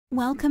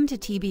Welcome to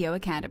TBO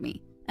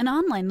Academy, an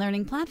online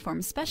learning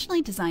platform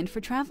specially designed for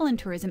travel and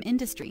tourism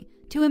industry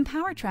to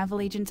empower travel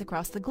agents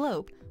across the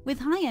globe with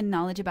high-end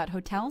knowledge about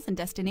hotels and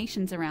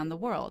destinations around the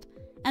world,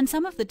 and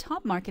some of the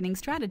top marketing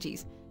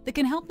strategies that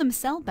can help them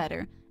sell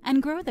better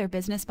and grow their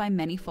business by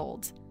many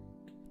folds.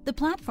 The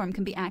platform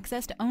can be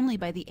accessed only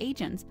by the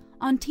agents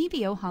on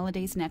TBO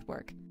Holidays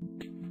Network.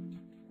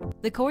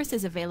 The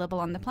courses available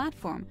on the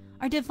platform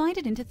are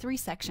divided into 3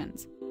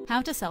 sections: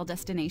 how to sell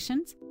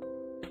destinations,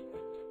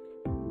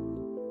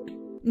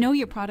 know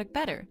your product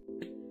better,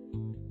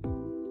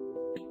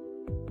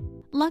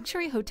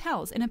 luxury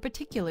hotels in a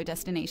particular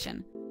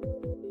destination.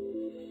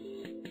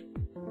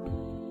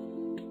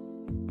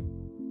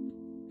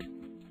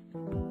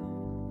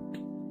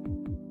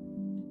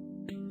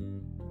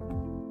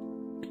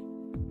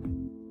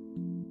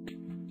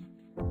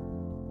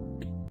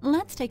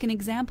 Let's take an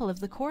example of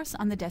the course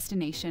on the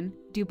destination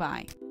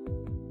Dubai.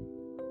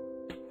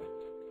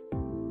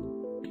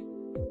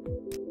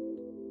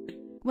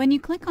 When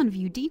you click on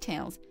View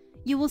Details,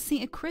 you will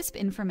see a crisp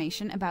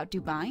information about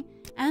Dubai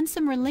and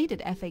some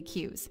related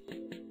FAQs.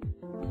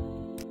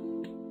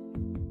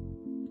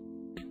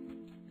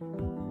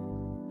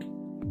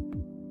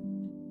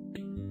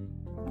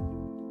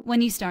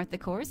 When you start the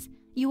course,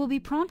 you will be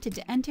prompted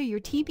to enter your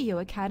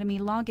TBO Academy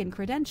login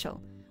credential,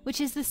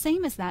 which is the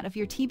same as that of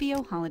your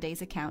TBO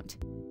Holidays account.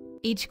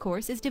 Each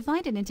course is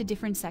divided into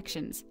different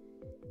sections.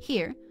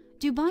 Here,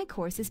 Dubai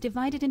course is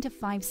divided into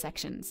 5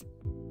 sections.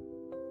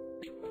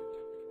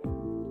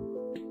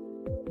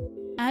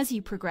 As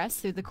you progress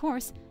through the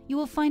course, you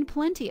will find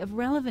plenty of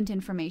relevant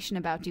information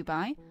about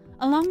Dubai,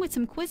 along with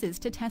some quizzes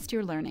to test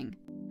your learning.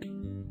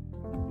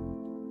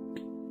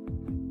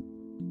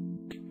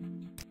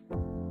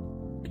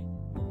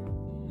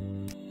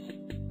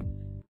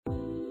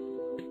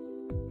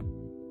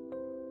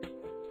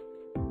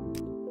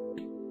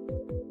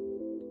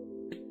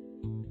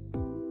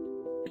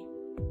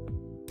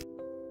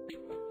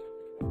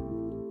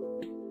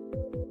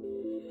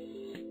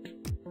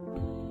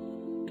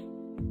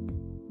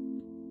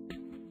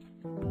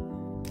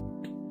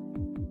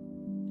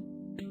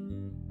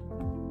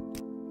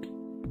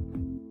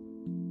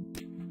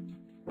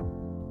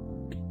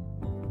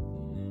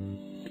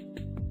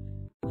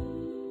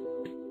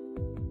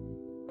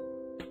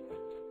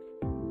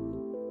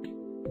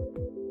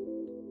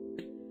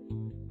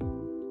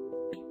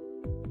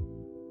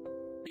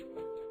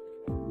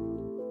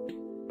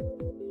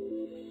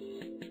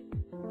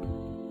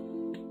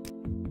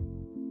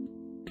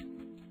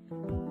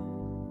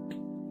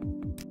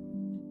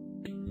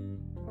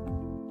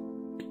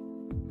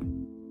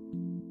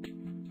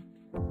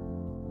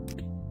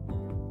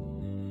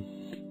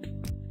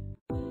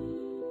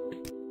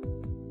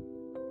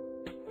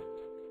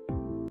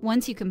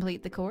 Once you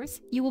complete the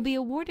course, you will be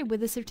awarded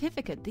with a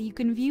certificate that you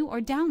can view or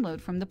download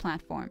from the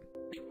platform.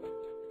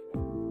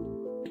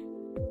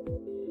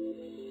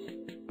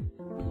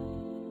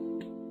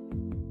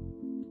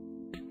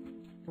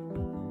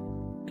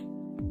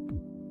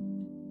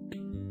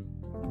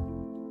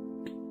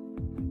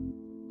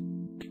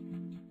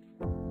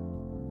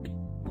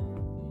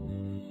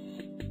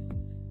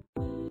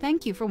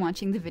 Thank you for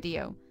watching the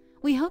video.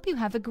 We hope you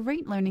have a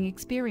great learning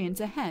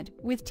experience ahead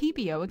with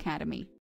TBO Academy.